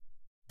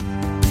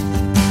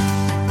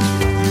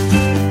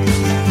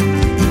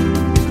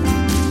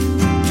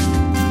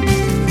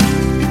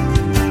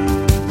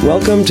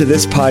Welcome to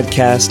this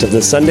podcast of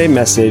the Sunday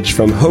message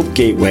from Hope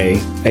Gateway,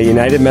 a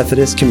United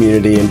Methodist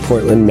community in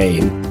Portland,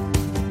 Maine.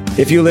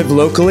 If you live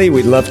locally,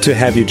 we'd love to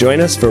have you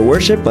join us for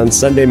worship on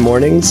Sunday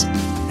mornings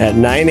at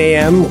 9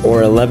 a.m.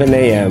 or 11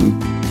 a.m.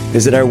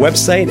 Visit our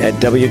website at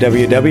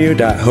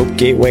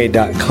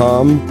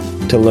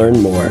www.hopegateway.com to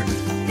learn more.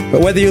 But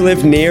whether you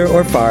live near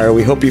or far,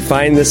 we hope you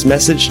find this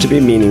message to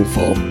be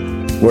meaningful.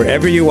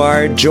 Wherever you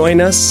are,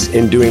 join us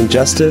in doing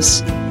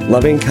justice,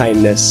 loving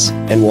kindness,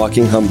 and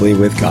walking humbly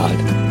with God.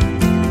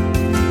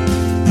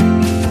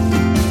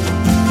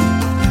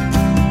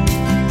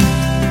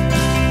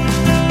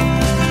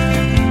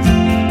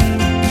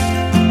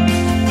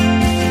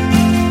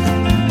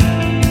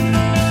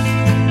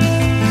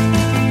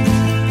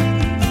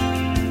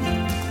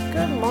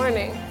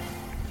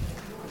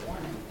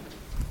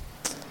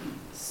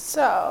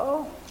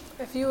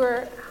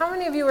 How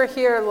many of you were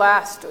here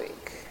last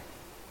week?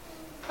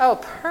 Oh,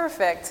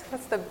 perfect.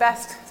 That's the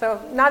best.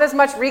 So not as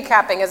much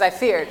recapping as I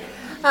feared.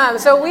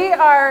 So we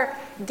are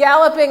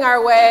galloping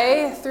our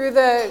way through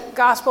the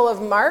Gospel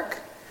of Mark.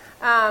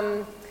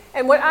 And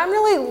what I'm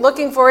really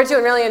looking forward to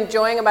and really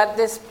enjoying about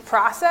this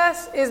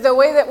process is the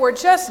way that we're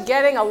just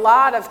getting a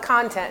lot of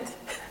content.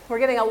 We're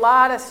getting a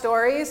lot of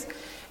stories.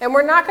 And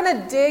we're not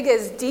going to dig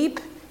as deep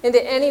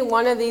into any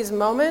one of these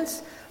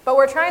moments, but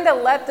we're trying to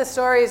let the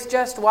stories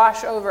just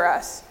wash over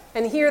us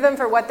and hear them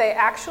for what they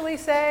actually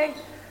say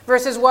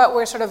versus what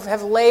we sort of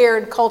have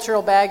layered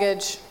cultural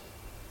baggage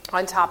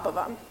on top of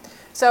them.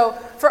 So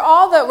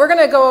we're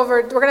going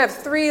to have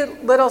three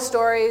little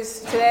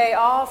stories today,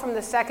 all from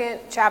the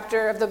second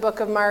chapter of the book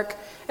of Mark.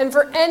 And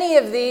for any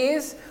of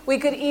these, we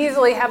could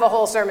easily have a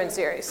whole sermon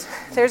series.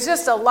 There's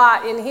just a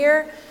lot in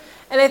here.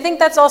 And I think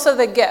that's also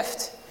the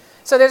gift.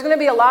 So there's going to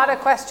be a lot of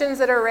questions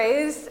that are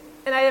raised.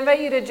 And I invite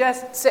you to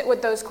just sit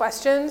with those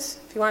questions.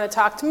 If you want to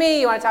talk to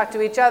me, you want to talk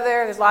to each other,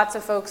 there's lots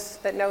of folks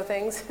that know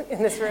things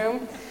in this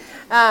room.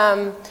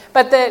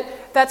 But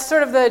that's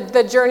sort of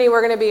the journey we're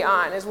going to be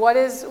on, is what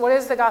is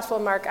the Gospel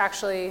of Mark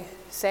actually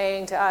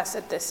saying to us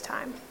at this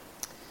time?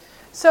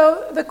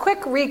 So the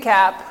quick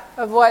recap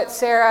of what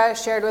Sarah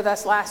shared with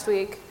us last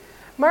week.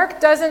 Mark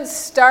doesn't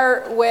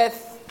start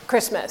with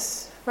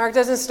Christmas. Mark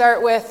doesn't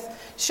start with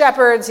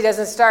shepherds. He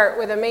doesn't start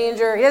with a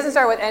manger. He doesn't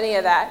start with any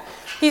of that.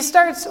 He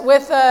starts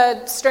with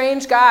a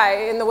strange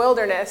guy in the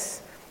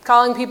wilderness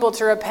calling people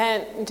to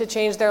repent and to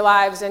change their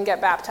lives and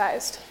get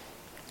baptized.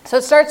 So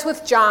it starts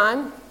with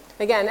John.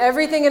 Again,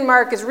 everything in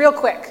Mark is real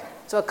quick.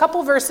 So a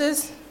couple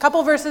verses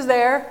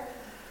there.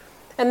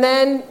 And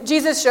then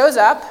Jesus shows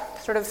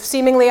up, sort of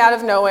seemingly out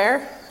of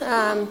nowhere,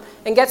 and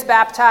gets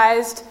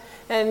baptized.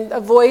 And a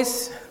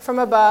voice from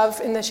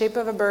above in the shape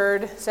of a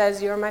bird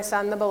says, "You are my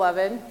son, the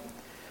beloved."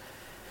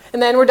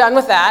 And then we're done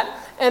with that.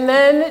 And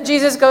then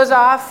Jesus goes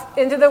off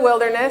into the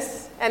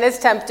wilderness and is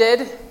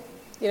tempted,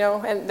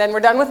 and then we're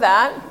done with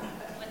that.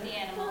 With the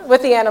animals.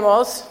 With the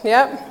animals,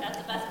 yep. That's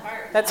the best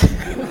part.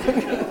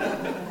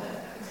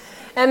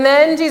 And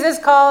then Jesus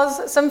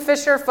calls some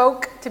fisher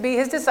folk to be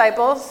his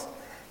disciples.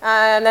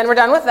 And then we're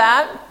done with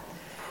that.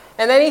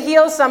 And then he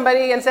heals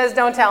somebody and says,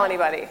 "Don't tell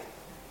anybody."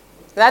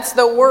 That's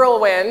the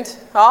whirlwind.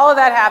 All of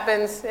that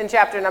happens in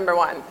chapter number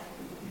 1.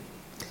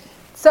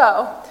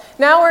 So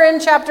now we're in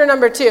chapter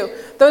number 2.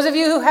 Those of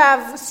you who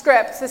have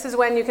scripts, this is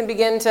when you can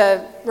begin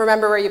to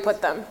remember where you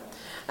put them,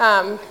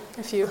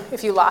 if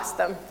you lost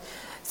them.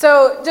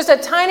 So just a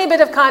tiny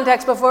bit of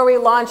context before we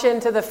launch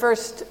into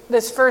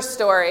this first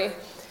story.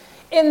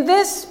 In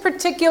this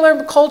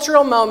particular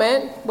cultural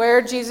moment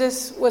where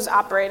Jesus was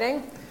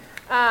operating,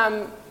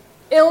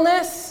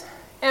 illness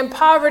and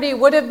poverty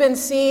would have been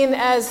seen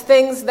as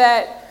things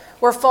that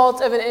were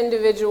fault of an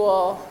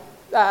individual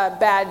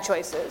bad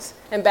choices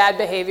and bad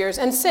behaviors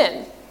and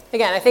sin.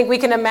 Again, I think we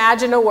can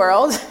imagine a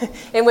world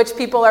in which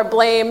people are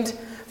blamed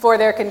for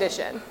their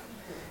condition.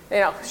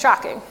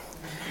 Shocking.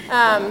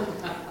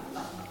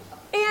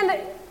 And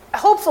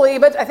hopefully,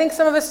 but I think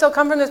some of us still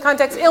come from this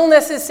context,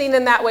 illness is seen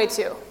in that way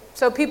too.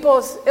 So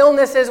people's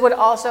illnesses would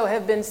also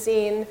have been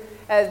seen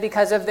as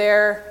because of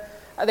their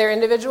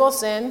individual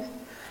sin.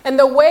 And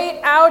the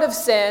way out of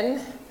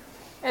sin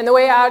and the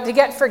way out to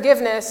get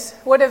forgiveness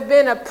would have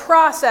been a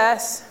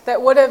process that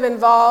would have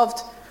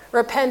involved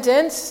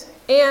repentance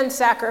and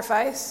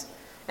sacrifice.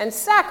 And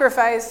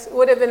sacrifice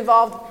would have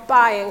involved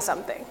buying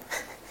something.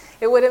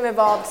 It would have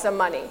involved some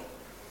money.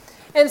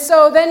 And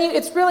so then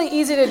it's really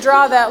easy to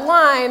draw that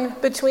line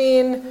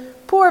between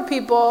poor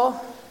people.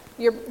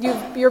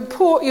 You're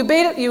poor.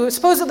 You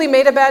supposedly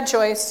made a bad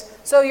choice,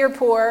 so you're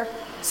poor,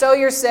 so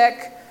you're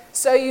sick,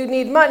 so you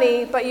need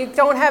money, but you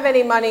don't have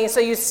any money,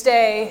 so you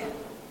stay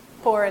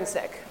poor and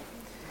sick.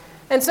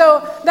 And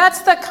so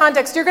that's the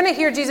context. You're going to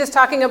hear Jesus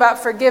talking about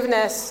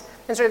forgiveness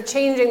and sort of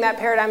changing that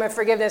paradigm of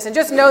forgiveness. And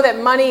just know that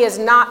money is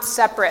not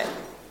separate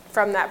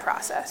from that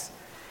process.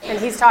 And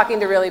he's talking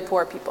to really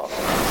poor people.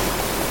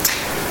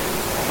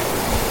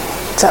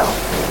 So,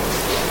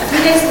 a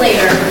few days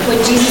later, when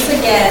Jesus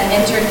again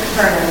entered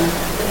Capernaum,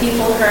 the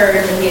people heard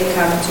that he had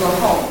come to a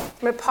home. I'm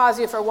going to pause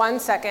you for 1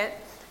 second,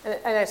 and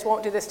I just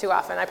won't do this too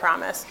often, I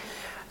promise.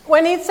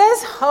 When he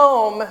says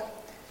home,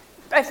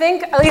 I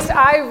think, at least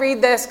I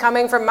read this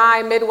coming from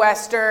my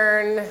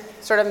Midwestern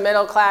sort of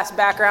middle-class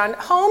background.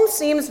 Home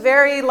seems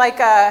very like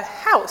a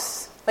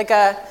house, like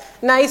a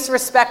nice,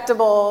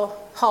 respectable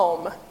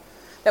home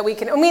that we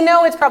can, and we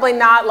know it's probably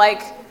not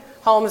like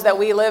homes that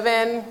we live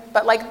in,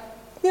 but like,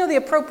 the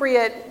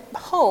appropriate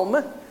home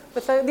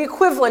with the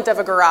equivalent of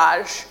a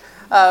garage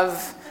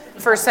of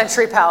first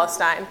century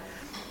Palestine.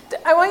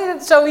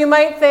 So you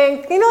might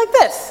think, like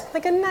this,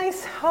 like a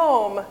nice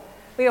home,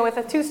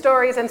 with 2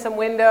 stories and some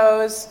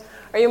windows.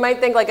 Or you might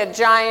think like a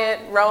giant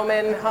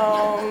Roman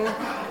home.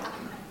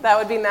 That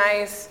would be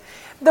nice.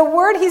 The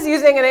word he's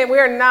using, and we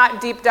are not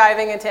deep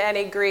diving into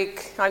any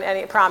Greek on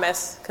any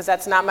promise, because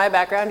that's not my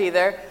background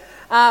either.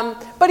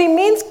 But he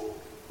means,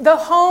 the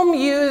home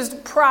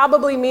used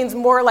probably means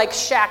more like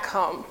shack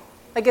home.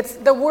 Like it's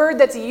the word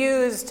that's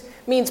used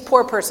means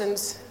poor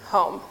person's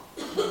home.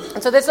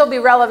 And so this will be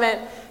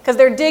relevant because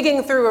they're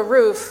digging through a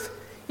roof.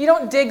 You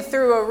don't dig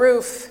through a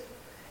roof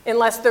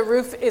unless the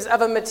roof is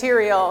of a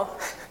material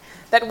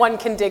that one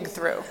can dig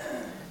through.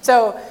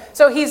 So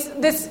he's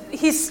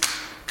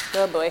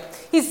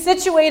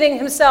situating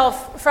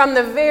himself from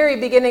the very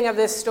beginning of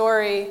this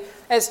story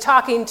as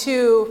talking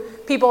to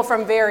people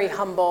from very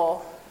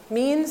humble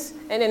means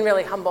and in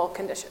really humble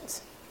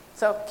conditions.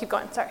 So keep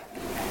going, sorry.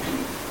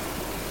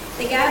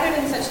 They gathered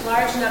in such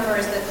large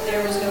numbers that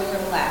there was no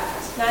room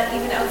left, not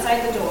even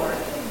outside the door,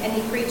 and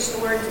he preached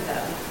the word to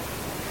them.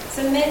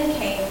 Some men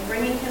came,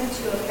 bringing him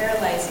to a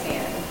paralyzed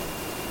man,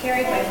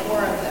 carried by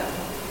 4 of them.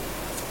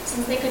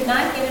 Since they could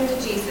not get him to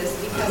Jesus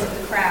because of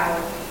the crowd,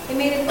 they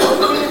made an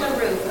opening in the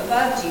roof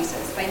above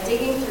Jesus by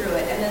digging through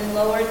it and then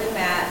lowered the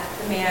mat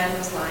the man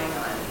was lying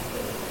on.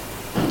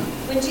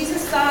 When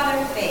Jesus saw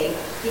their faith,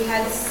 he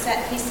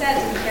said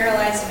to the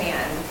paralyzed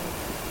man,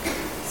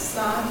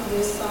 "Son,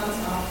 your sons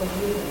are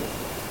forgiven."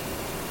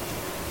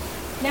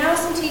 Now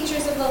some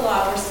teachers of the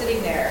law were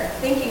sitting there,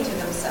 thinking to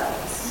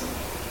themselves,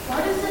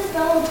 "Why does this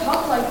fellow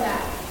talk like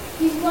that?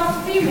 He's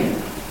blaspheming.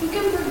 Who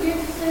can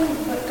forgive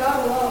sins but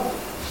God alone?"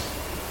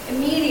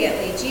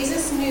 Immediately,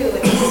 Jesus knew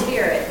in his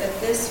spirit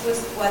that this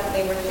was what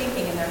they were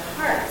thinking in their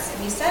hearts,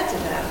 and he said to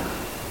them,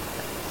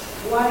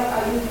 "Why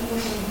are you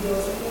thinking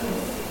those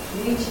things?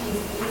 Which is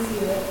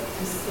easier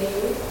to say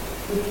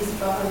to this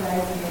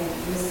paralyzed man,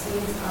 your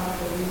sins are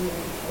forgiven,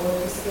 or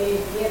to say,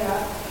 get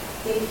up,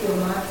 take your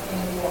mat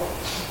and walk?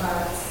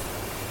 But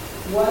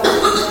what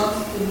he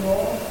wants to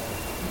know,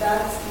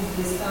 that is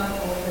the Son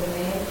of the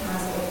Man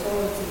has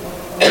authority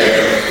over all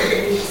to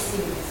forgive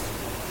sins."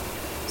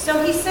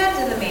 So he said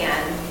to the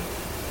man,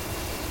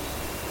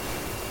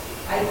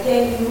 "I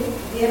tell you,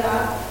 get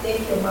up,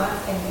 take your mat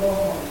and go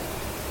home."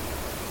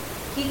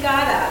 He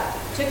got up,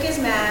 took his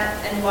mat,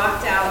 and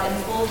walked out in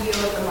full view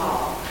of them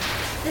all.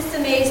 This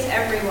amazed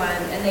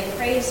everyone, and they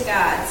praised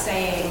God,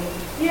 saying,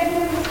 "We have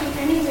never seen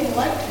anything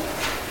like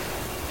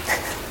this."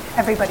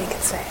 Everybody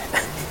can say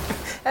it.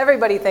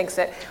 Everybody thinks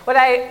it.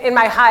 In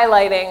my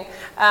highlighting,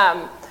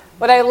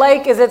 what I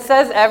like is it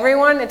says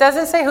everyone. It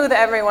doesn't say who the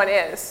everyone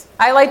is.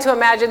 I like to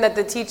imagine that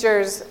the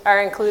teachers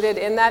are included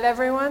in that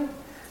everyone.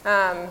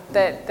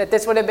 That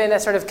this would have been a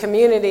sort of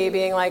community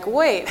being like,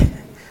 wait,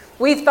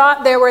 we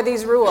thought there were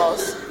these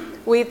rules.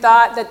 We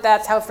thought that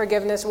that's how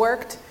forgiveness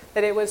worked,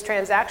 that it was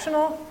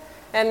transactional,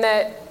 and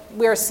that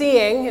we're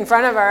seeing in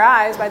front of our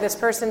eyes by this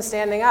person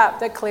standing up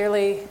that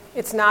clearly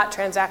it's not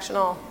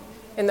transactional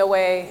in the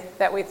way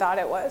that we thought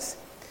it was.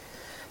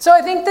 So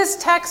I think this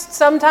text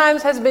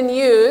sometimes has been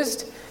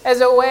used as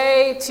a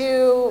way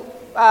to,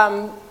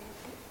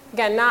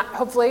 again, not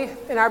hopefully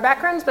in our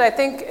backgrounds, but I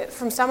think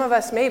from some of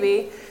us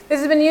maybe, this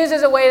has been used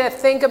as a way to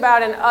think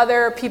about in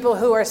other people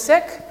who are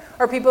sick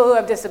or people who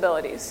have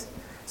disabilities.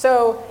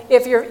 So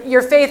if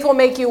your faith will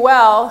make you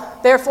well,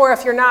 therefore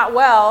if you're not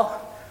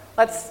well,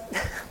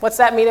 what's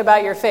that mean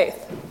about your faith?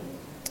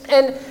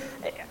 And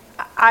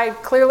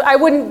I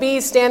wouldn't be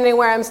standing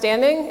where I'm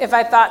standing if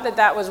I thought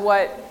that was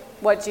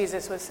what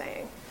Jesus was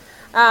saying.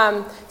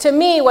 To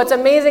me, what's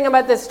amazing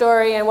about this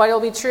story and what will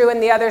be true in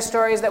the other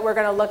stories that we're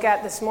going to look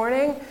at this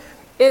morning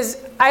is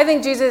I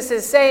think Jesus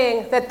is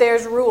saying that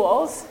there's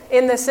rules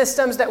in the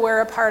systems that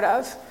we're a part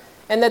of,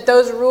 and that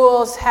those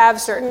rules have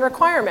certain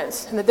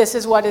requirements, and that this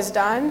is what is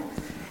done,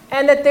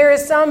 and that there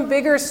is some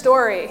bigger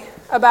story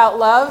about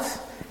love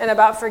and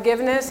about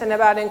forgiveness and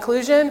about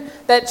inclusion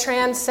that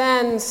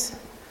transcends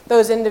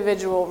those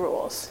individual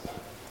rules.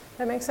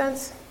 That make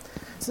sense?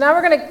 So now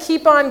we're going to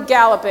keep on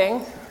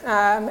galloping,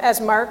 as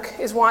Mark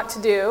is wont to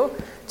do,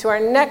 to our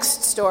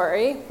next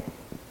story.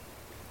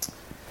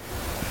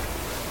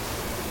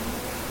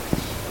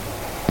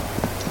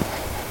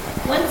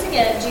 Once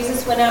again,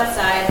 Jesus went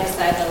outside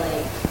beside the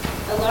lake.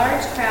 A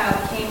large crowd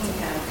came to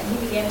him, and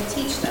he began to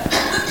teach them.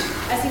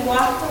 As he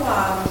walked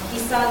along, he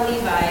saw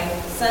Levi,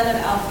 son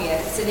of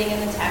Alphaeus, sitting at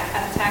the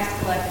tax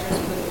collector's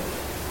booth.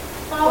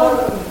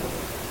 "Follow me,"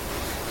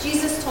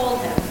 Jesus told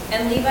him,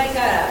 and Levi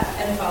got up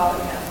and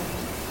followed him.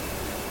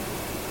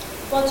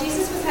 While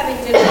Jesus was having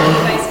dinner at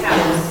Levi's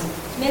house,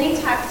 many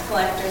tax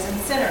collectors and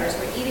sinners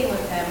were eating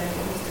with him and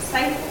his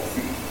disciples,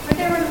 for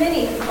there were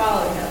many who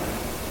followed him.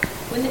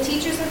 When the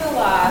teachers of the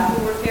law,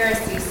 who were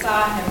Pharisees,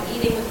 saw him eating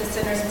eating with the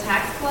sinners and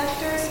tax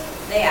collectors,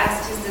 they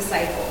asked his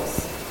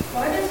disciples,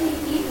 Why does he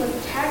eat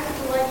with tax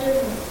collectors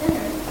and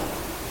sinners?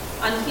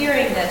 On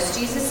hearing this,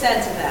 Jesus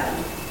said to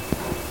them,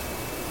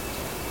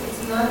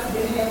 It's not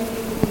the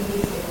healthy who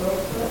needs a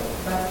doctor,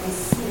 but the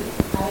sick.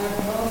 I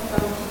have not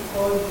come to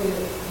call the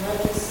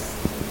righteous,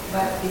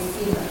 but the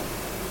sinner.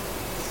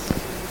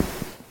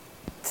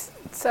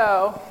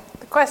 So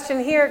the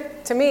question here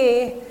to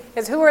me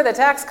is, who are the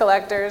tax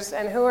collectors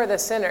and who are the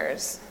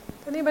sinners?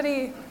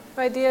 Anybody have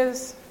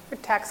ideas for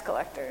tax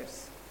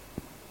collectors?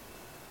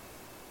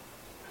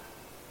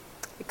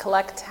 We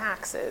collect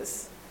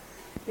taxes.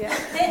 Yeah.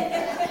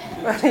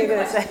 What are you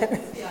going to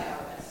say?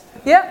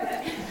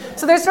 Yep.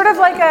 So there's sort of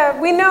like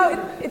we know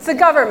it's the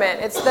government,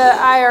 it's the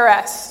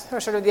IRS,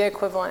 or sort of the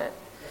equivalent.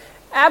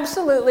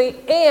 Absolutely.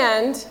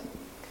 And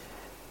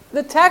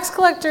the tax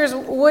collectors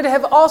would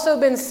have also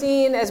been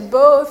seen as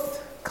both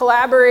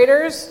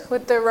collaborators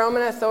with the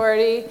Roman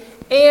authority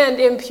and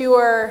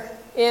impure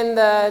in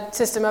the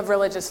system of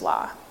religious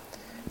law.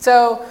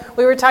 So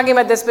we were talking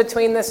about this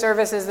between the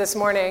services this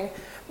morning.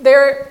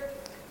 The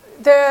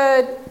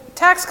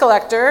tax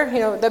collector,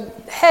 the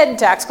head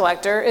tax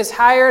collector, is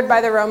hired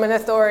by the Roman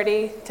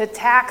authority to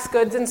tax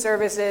goods and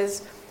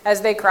services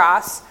as they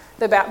cross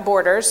the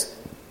borders.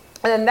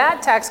 And then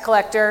that tax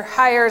collector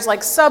hires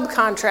like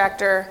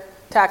subcontractor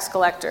tax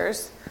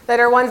collectors that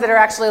are ones that are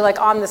actually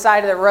like on the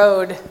side of the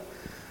road,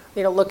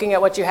 looking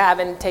at what you have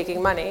and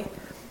taking money.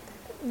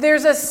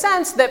 There's a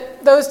sense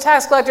that those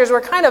tax collectors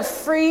were kind of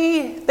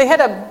free. They had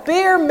a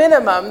bare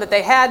minimum that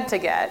they had to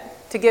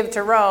give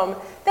to Rome.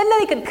 Then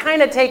they could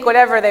kind of take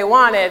whatever they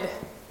wanted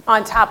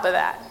on top of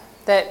that.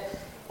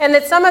 And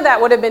that some of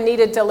that would have been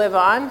needed to live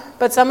on,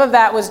 but some of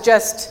that was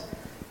just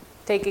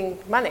taking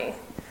money.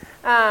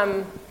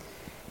 And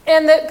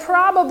that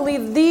probably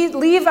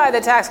Levi, the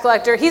tax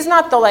collector, he's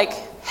not the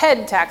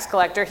head tax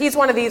collector. He's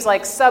one of these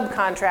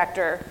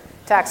subcontractor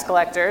tax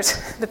collectors,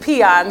 the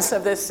peons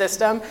of this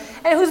system,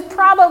 and who's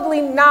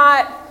probably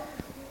not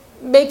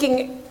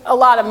making a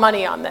lot of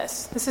money on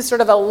this. This is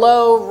sort of a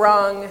low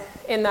rung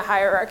in the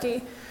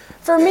hierarchy.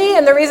 For me,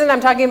 and the reason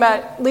I'm talking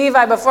about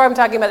Levi before I'm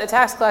talking about the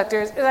tax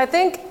collectors, is I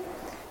think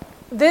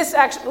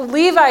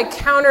Levi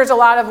counters a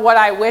lot of what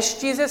I wish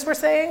Jesus were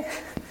saying.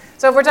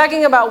 So if we're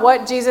talking about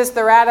what Jesus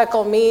the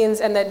radical means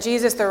and that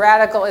Jesus the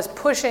radical is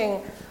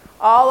pushing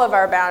all of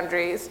our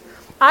boundaries,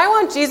 I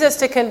want Jesus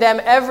to condemn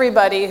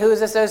everybody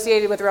who's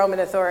associated with Roman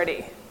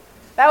authority.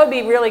 That would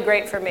be really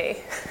great for me,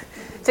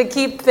 to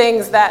keep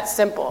things that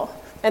simple.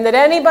 And that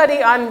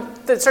anybody on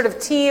the sort of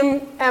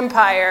team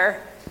empire,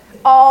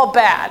 all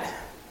bad.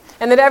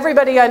 And that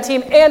everybody on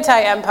team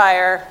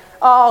anti-empire,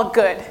 all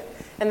good.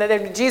 And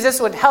that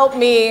Jesus would help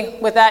me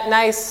with that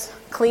nice,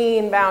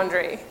 clean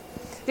boundary.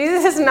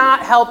 Jesus is not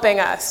helping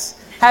us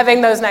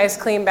having those nice,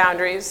 clean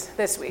boundaries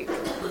this week.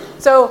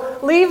 So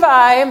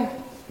Levi,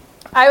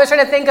 I was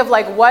trying to think of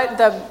what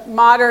the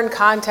modern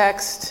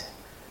context,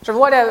 sort of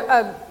what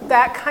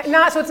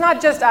so it's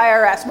not just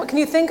IRS. What can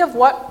you think of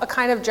what a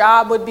kind of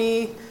job would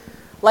be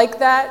like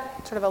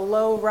that? Sort of a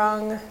low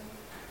rung.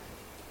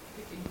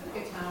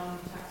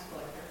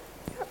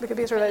 It could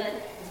be sort of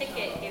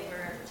ticket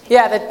giver.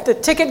 Yeah, the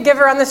ticket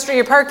giver on the street,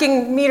 your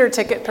parking meter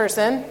ticket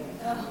person.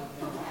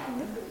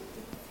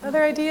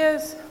 Other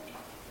ideas?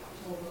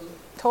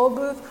 Toll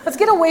booth. Let's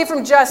get away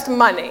from just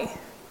money.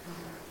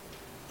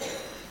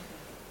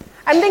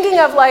 I'm thinking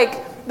of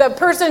the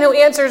person who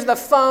answers the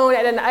phone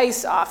at an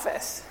ICE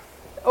office,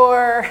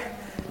 or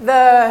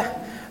the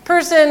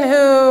person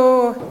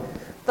who,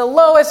 the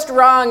lowest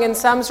rung in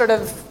some sort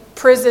of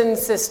prison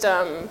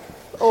system,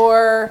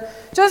 or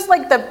just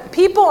the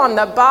people on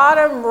the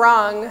bottom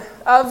rung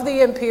of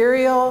the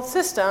imperial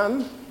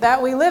system that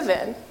we live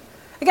in.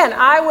 Again,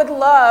 I would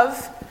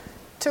love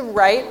to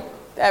write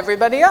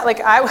everybody up.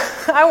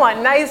 I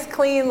want nice,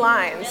 clean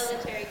lines.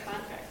 Military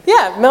contract.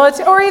 Yeah,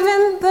 military, or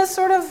even the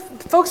sort of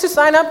folks who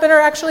sign up and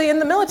are actually in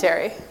the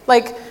military.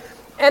 But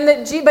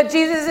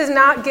Jesus is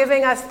not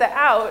giving us the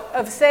out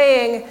of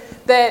saying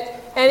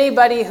that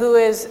anybody who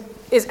is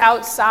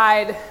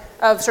outside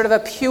of sort of a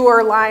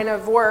pure line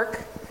of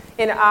work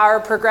in our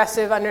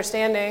progressive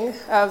understanding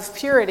of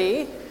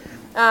purity,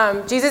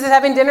 Jesus is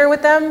having dinner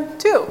with them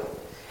too.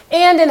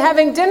 And in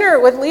having dinner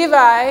with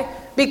Levi,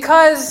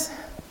 because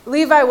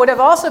Levi would have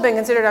also been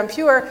considered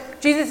impure,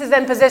 Jesus is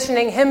then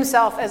positioning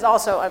himself as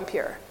also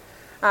impure.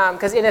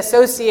 Because in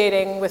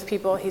associating with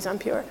people, he's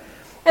impure.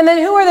 And then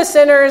who are the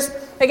sinners?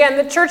 Again,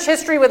 the church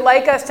history would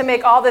like us to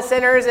make all the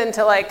sinners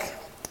into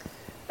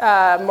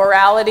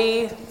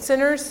morality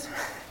sinners.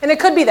 And it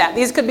could be that.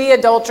 These could be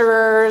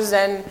adulterers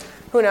and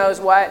who knows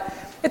what.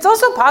 It's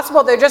also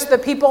possible they're just the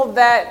people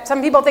that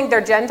some people think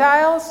they're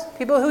Gentiles,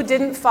 people who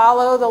didn't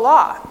follow the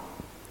law.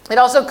 It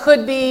also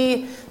could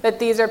be that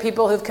these are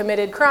people who've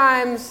committed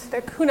crimes.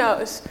 Who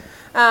knows?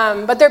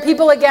 But they're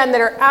people, again, that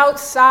are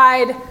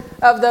outside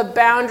of the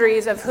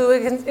boundaries of who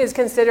is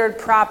considered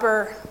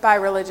proper by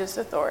religious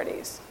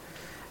authorities.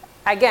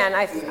 Again,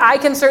 I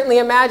can certainly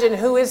imagine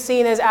who is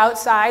seen as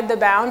outside the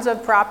bounds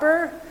of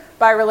proper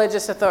by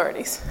religious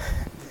authorities.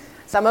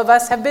 Some of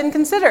us have been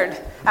considered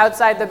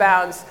outside the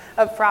bounds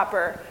of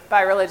proper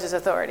by religious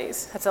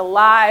authorities. That's a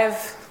live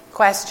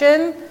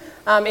question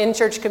in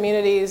church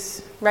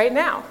communities right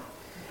now.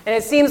 And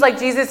it seems like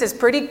Jesus is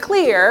pretty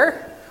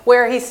clear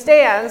where he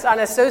stands on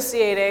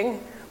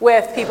associating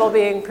with people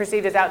being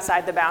perceived as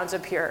outside the bounds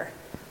of pure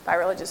by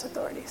religious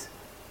authorities.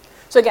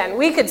 So again,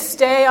 we could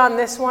stay on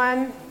this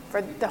one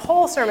for the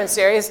whole sermon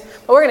series,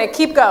 but we're going to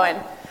keep going.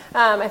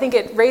 I think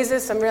it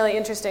raises some really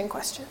interesting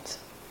questions.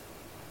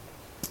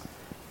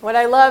 What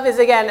I love is,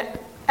 again,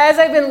 as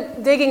I've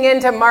been digging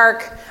into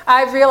Mark,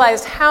 I've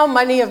realized how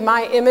many of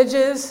my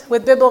images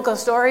with biblical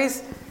stories,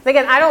 and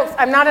again,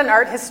 I'm not an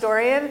art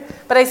historian,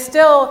 but I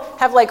still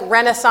have like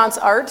Renaissance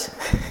art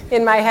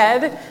in my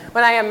head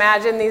when I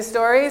imagine these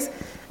stories.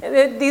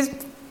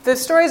 The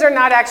stories are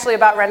not actually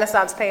about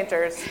Renaissance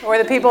painters or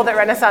the people that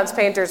Renaissance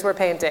painters were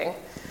painting.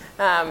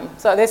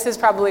 So this is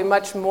probably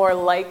much more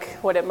like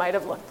what it might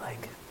have looked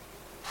like.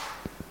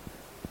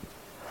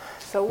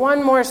 So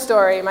one more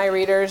story, my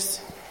readers.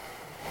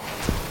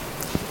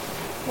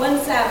 One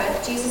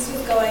Sabbath, Jesus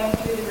was going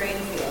through the grain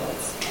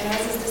fields, and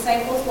as his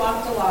disciples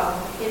walked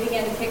along, they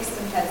began to pick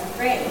some heads of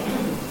grain.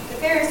 The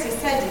Pharisees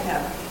said to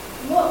him,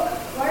 Look,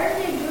 why are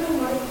they doing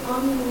what is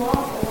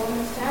unlawful on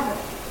the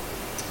Sabbath?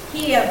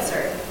 He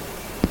answered,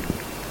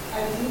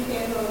 And he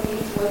cannot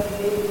eat what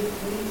they would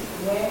eat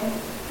when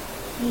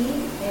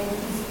he and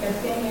his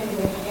companions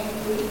were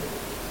hungry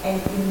and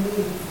in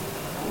need.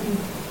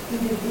 In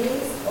the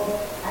days of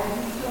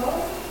Abiathar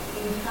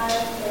in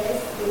Caiaphas,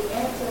 they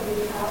entered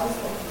the house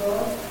of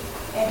God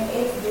and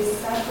ate the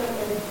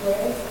sacrament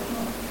bread,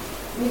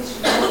 which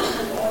was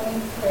the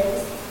only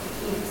pressed to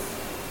eat.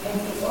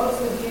 And he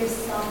also gave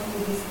some to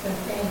his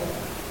companions.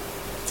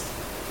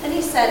 and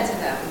he said to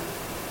them,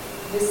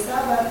 The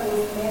Sabbath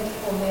was meant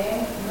for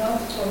men, not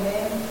for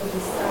men for the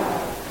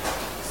Sabbath.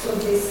 So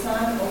the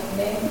Son of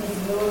Man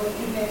is Lord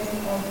even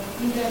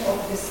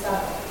of the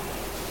Sabbath.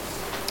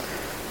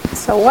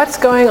 So what's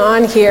going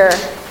on here?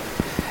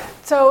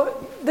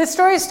 So this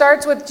story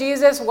starts with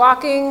Jesus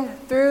walking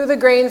through the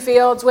grain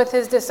fields with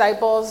his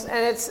disciples,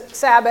 and it's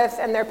Sabbath,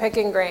 and they're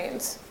picking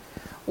grains.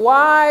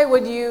 Why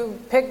would you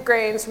pick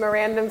grains from a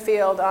random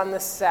field on the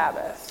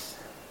Sabbath?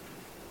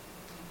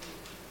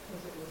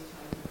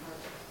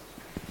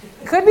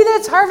 It could be that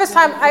it's harvest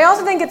time. I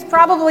also think it's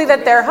probably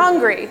that they're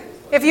hungry.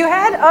 If you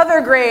had other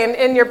grain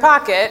in your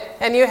pocket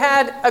and you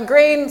had a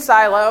grain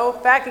silo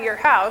back at your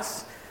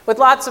house with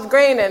lots of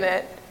grain in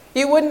it,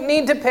 you wouldn't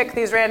need to pick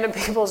these random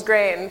people's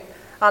grain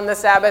on the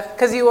Sabbath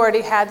because you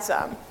already had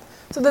some.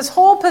 So this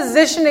whole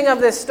positioning of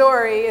this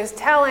story is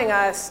telling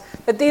us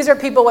that these are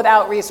people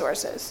without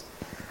resources.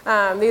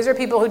 These are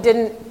people who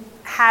didn't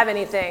have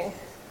anything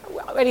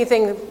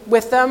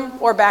with them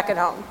or back at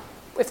home,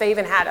 if they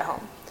even had a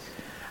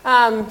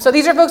home. So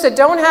these are folks that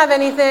don't have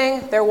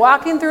anything. They're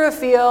walking through a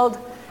field,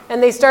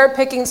 and they start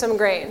picking some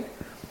grain.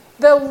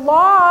 The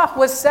law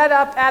was set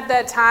up at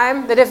that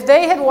time that if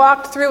they had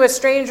walked through a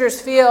stranger's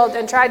field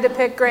and tried to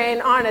pick grain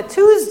on a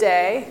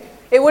Tuesday,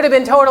 it would have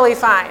been totally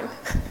fine.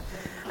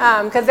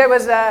 Because there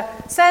was a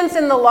sense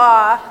in the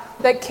law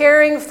that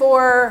caring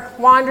for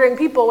wandering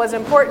people was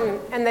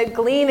important and that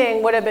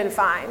gleaning would have been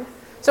fine.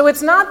 So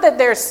it's not that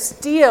they're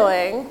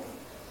stealing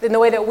in the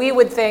way that we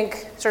would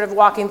think sort of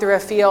walking through a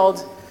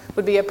field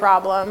would be a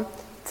problem.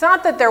 It's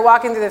not that they're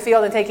walking through the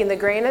field and taking the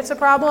grain that's a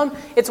problem.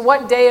 It's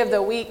what day of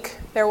the week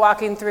they're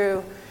walking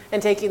through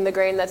and taking the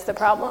grain that's the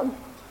problem.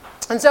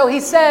 And so he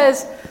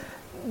says,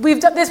 we've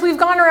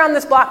gone around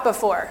this block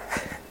before.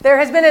 There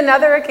has been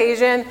another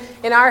occasion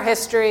in our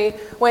history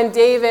when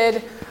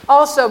David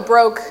also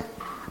broke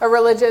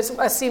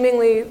a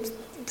seemingly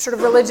sort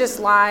of religious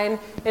line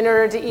in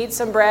order to eat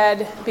some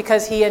bread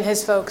because he and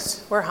his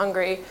folks were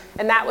hungry,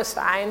 and that was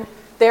fine.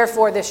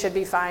 Therefore, this should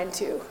be fine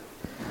too.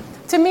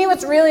 To me,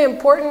 what's really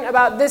important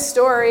about this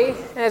story,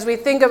 and as we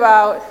think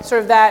about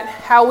sort of that,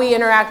 how we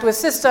interact with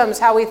systems,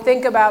 how we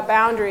think about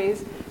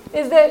boundaries,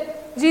 is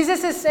that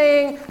Jesus is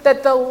saying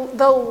that the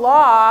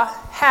law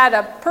had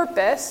a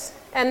purpose,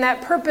 and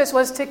that purpose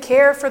was to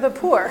care for the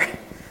poor.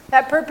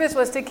 That purpose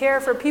was to care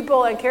for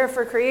people and care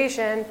for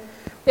creation.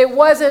 It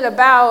wasn't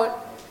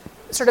about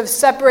sort of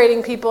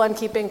separating people and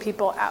keeping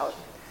people out.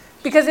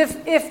 Because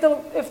if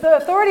the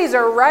authorities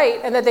are right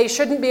and that they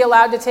shouldn't be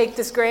allowed to take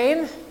this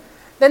grain,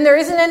 then there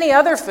isn't any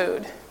other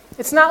food.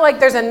 It's not like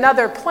there's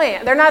another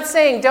plant. They're not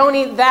saying don't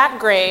eat that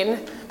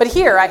grain, but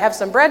here, I have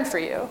some bread for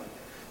you.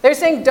 They're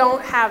saying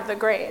don't have the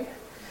grain.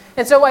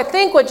 And so I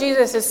think what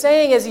Jesus is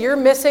saying is you're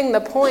missing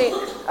the point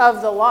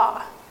of the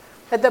law.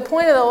 That the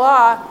point of the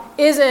law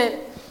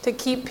isn't to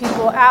keep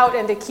people out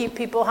and to keep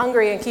people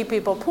hungry and keep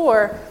people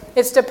poor.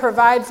 It's to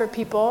provide for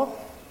people,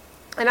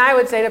 and I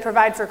would say to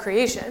provide for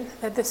creation.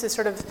 That this is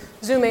sort of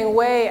zooming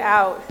way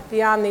out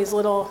beyond these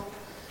little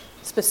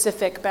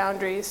specific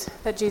boundaries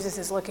that Jesus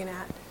is looking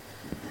at.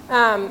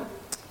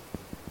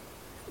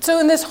 So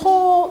in this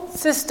whole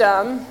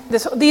system,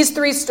 these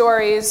three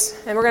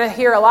stories, and we're going to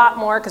hear a lot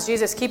more because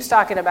Jesus keeps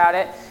talking about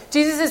it,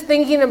 Jesus is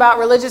thinking about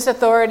religious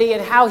authority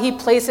and how he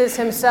places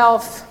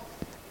himself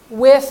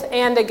with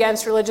and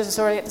against religious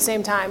authority at the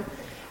same time.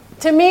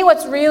 To me,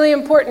 what's really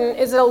important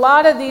is that a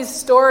lot of these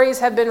stories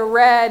have been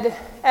read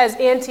as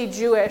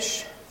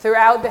anti-Jewish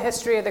throughout the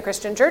history of the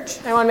Christian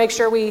church. I want to make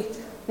sure we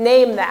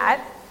name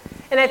that.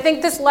 And I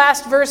think this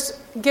last verse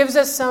gives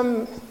us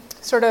some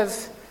sort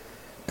of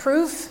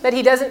proof that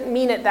he doesn't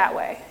mean it that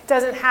way. It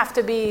doesn't have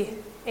to be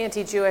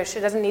anti-Jewish. It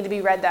doesn't need to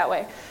be read that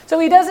way. So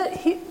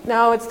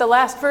no, it's the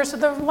last verse of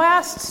the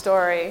last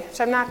story,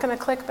 which I'm not going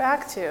to click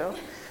back to.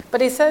 But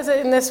he says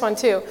it in this one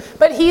too.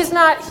 But he's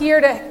not here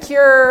to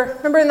cure.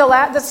 Remember in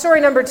the story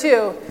number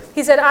 2,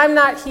 he said, I'm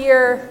not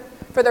here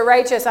for the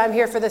righteous, I'm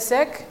here for the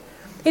sick.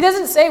 He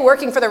doesn't say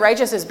working for the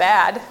righteous is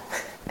bad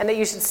and that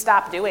you should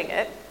stop doing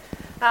it.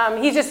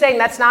 He's just saying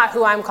that's not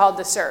who I'm called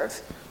to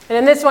serve. And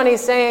in this one,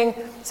 he's saying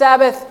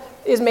Sabbath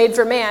is made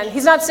for man.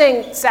 He's not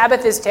saying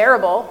Sabbath is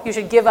terrible. You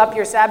should give up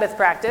your Sabbath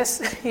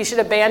practice. You should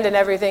abandon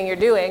everything you're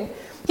doing.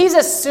 He's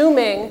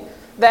assuming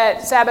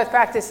that Sabbath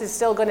practice is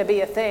still going to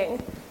be a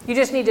thing. You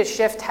just need to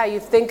shift how you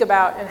think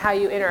about and how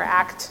you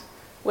interact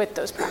with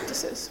those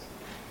practices.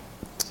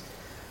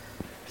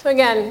 So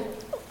again,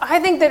 I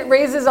think that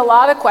raises a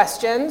lot of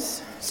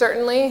questions,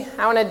 certainly.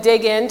 I want to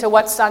dig into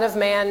what Son of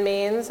Man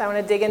means. I want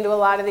to dig into a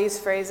lot of these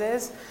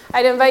phrases.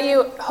 I'd invite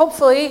you,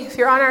 hopefully, if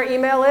you're on our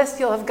email list,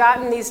 you'll have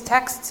gotten these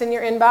texts in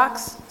your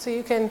inbox so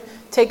you can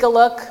take a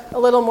look a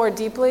little more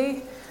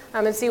deeply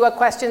and see what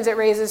questions it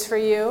raises for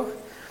you.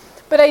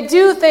 But I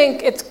do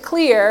think it's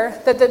clear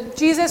that the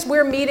Jesus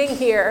we're meeting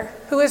here,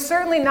 who is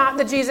certainly not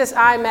the Jesus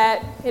I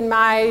met in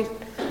my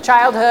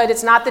childhood,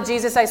 it's not the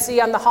Jesus I see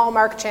on the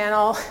Hallmark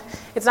Channel,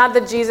 it's not the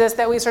Jesus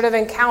that we sort of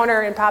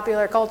encounter in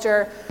popular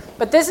culture,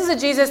 but this is a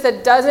Jesus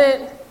that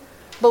doesn't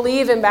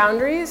believe in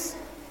boundaries,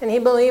 and he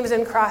believes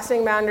in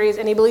crossing boundaries,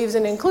 and he believes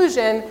in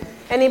inclusion,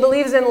 and he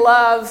believes in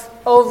love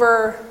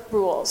over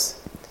rules.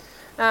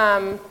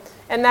 And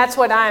that's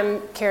what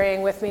I'm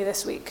carrying with me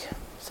this week.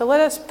 So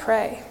let us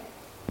pray.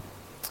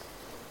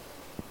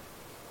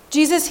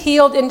 Jesus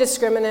healed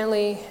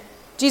indiscriminately.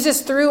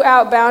 Jesus threw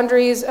out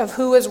boundaries of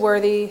who is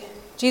worthy.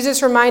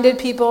 Jesus reminded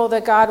people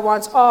that God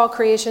wants all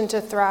creation to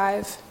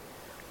thrive.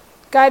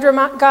 God,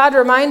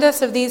 remind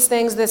us of these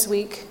things this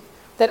week,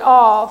 that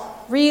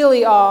all,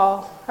 really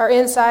all, are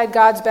inside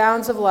God's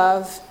bounds of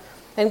love,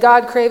 and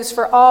God craves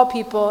for all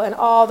people and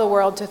all the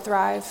world to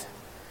thrive.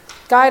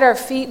 Guide our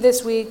feet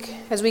this week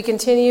as we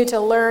continue to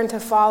learn to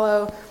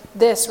follow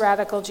this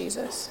radical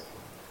Jesus.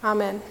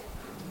 Amen.